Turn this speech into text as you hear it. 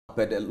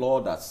But the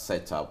law that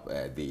set up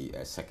the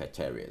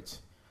secretariat,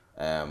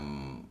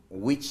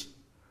 which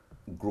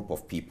group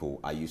of people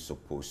are you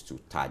supposed to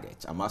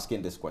target? I'm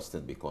asking this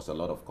question because a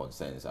lot of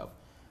concerns have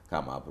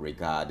come up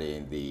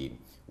regarding the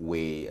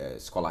way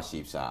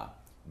scholarships are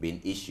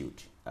being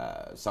issued.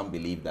 Some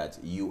believe that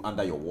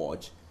under your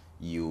watch,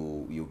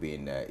 you've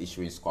been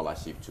issuing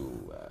scholarship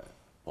to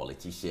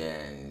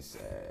politicians,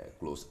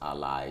 close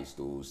allies,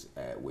 those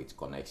with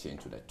connection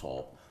to the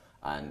top,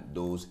 and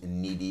those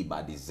needy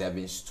but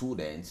deserving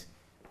students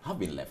have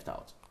been left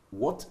out.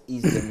 What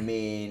is the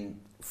main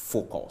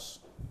focus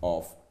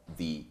of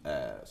the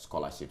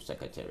Scholarship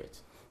Secretariat?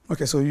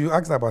 Okay, so you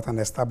asked about an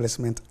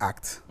Establishment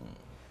Act.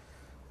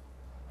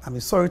 I'm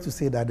sorry to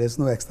say that there's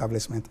no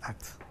Establishment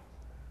Act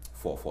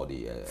for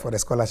the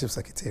Scholarship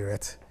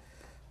Secretariat.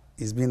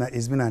 It's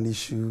been an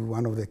issue,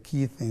 one of the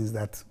key things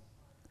that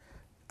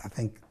I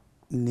think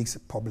needs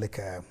public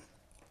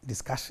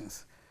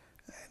discussions.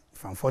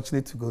 If I'm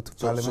fortunate to go to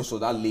Parliament. So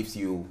that leaves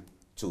you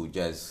to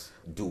just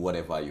do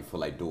whatever you feel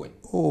like doing?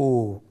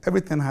 Oh,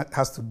 everything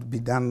has to be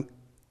done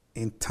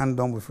in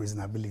tandem with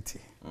reasonability.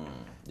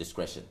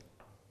 Discretion?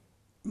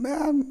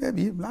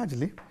 Maybe,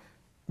 largely,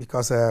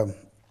 because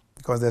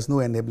there's no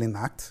enabling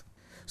act.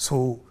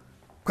 So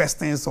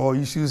questions or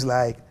issues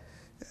like,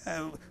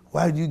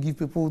 why do you give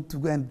people to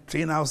go and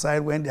train outside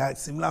when there are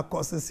similar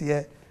courses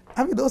here?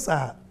 I mean, those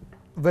are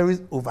very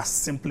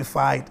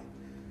oversimplified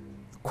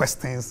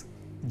questions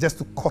just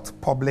to court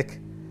public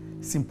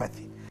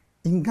sympathy.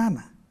 In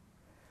Ghana,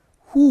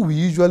 who we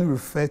usually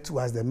refer to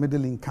as the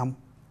middle income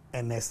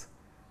earners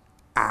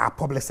are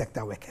public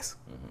sector workers.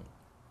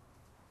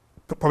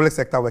 Public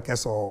sector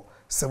workers or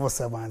civil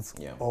servants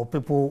or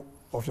people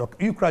of your...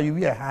 You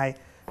be a high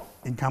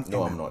income earner.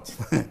 No, I'm not.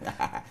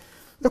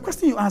 The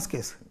question you ask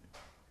is,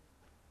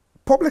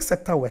 public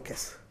sector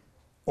workers,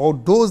 or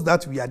those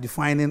that we are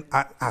defining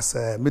as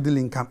middle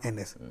income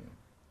earners,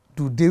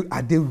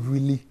 are they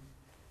really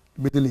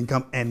middle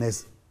income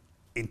earners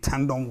in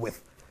tandem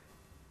with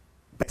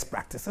best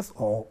practices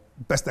or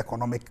best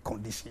economic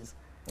conditions?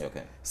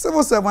 Okay.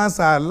 Civil servants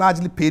are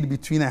largely paid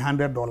between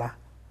 $100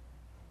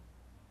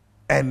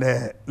 and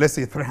let's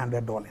say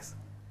 $300,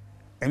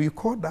 and we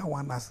call that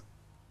one as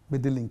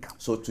middle income.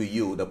 So to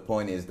you, the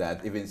point is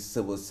that even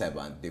civil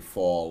servants, they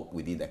fall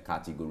within the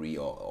category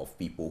of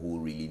people who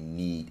really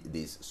need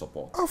this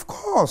support? Of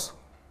course.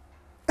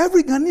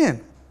 Every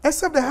Ghanaian,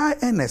 except the high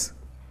earners,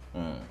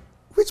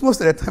 which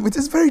most of the time it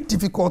is very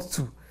difficult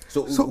to.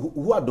 So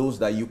who are those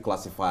that you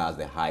classify as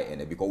the high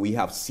earner? Because we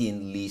have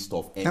seen lists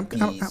of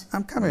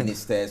MPs,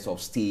 ministers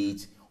of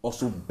state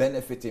also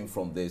benefiting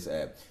from this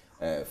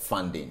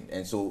funding.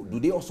 And so do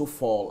they also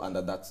fall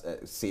under that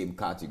same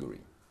category?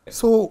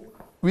 So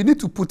we need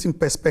to put in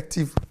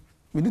perspective,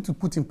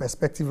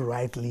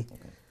 rightly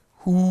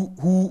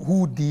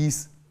who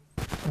these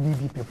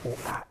needy people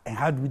are and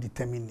how do we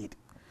determine need.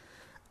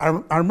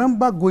 I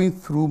remember going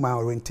through my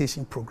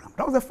orientation program.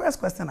 That was the first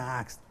question I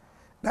asked.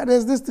 That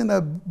is this thing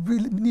that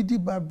needy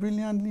by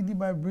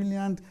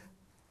brilliant.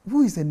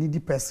 Who is a needy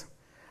person?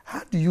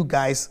 How do you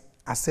guys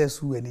assess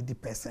who a needy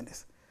person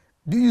is?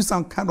 Do you use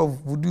some kind of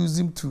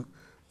voodooism to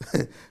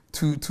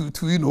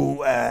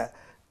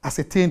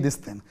ascertain this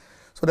thing?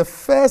 So the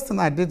first thing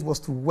I did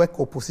was to work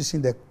or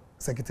position the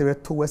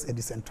Secretariat towards a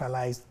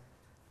decentralized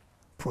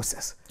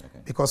process. Okay.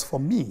 Because for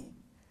me,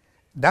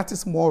 that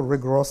is more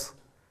rigorous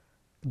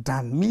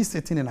than me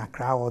sitting in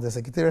Accra or the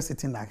Secretariat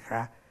sitting in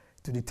Accra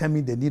to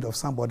determine the need of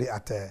somebody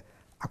at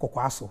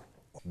Akokwaso.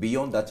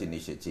 Beyond that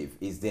initiative,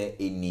 is there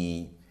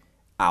any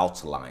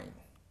outline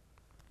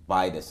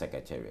by the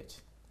Secretariat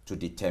to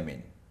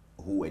determine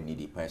who a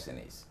needy person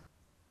is?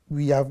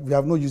 We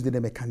have not used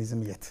the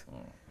mechanism yet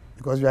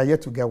because we are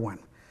yet to get one.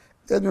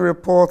 There's been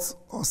reports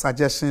or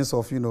suggestions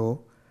of,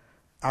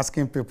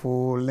 asking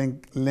people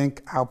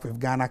link up with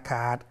Ghana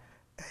card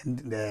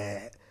and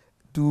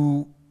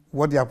do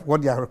what they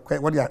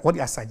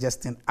are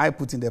suggesting. I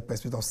put in the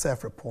perspective of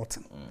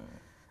self-reporting.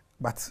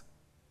 But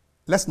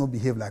let's not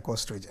behave like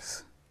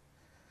ostriches.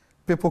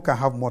 People can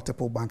have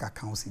multiple bank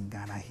accounts in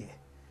Ghana here.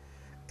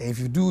 If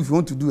you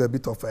want to do a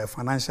bit of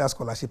financial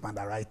scholarship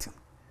underwriting,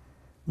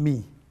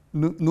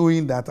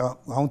 knowing that I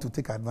want to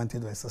take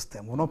advantage of the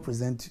system, will not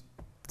present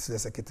to the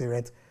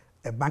Secretariat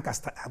a bank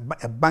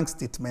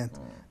statement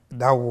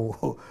that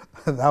will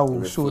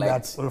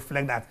reflect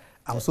that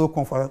I'm so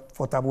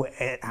comfortable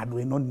and I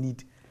do not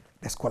need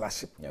the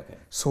scholarship. Okay.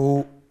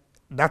 So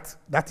that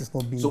is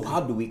not being. So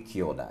how do we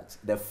cure that?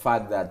 The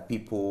fact that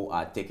people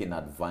are taking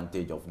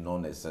advantage of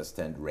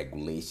non-existent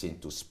regulation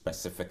to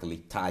specifically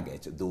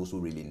target those who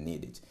really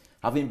need it,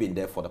 having been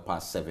there for the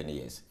past 7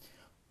 years,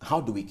 how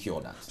do we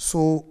cure that?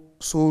 So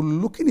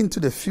looking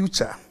into the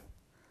future,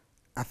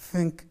 I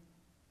think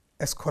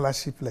a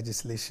scholarship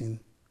legislation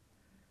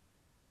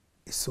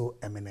is so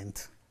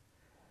eminent,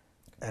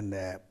 and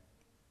that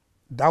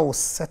will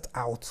set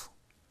out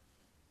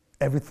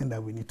everything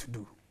that we need to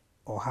do,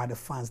 or how the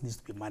funds needs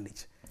to be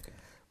managed. Okay.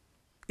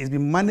 It's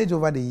been managed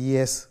over the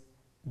years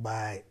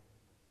by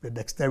the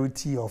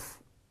dexterity of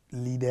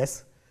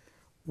leaders,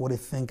 what they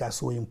think are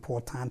so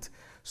important.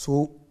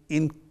 So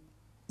in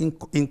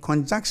in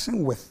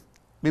conjunction with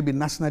maybe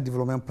National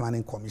Development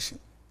Planning Commission,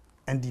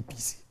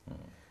 NDPC,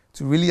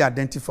 to really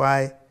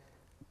identify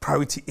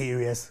priority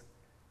areas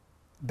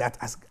that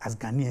as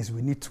Ghanaians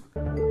we need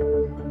to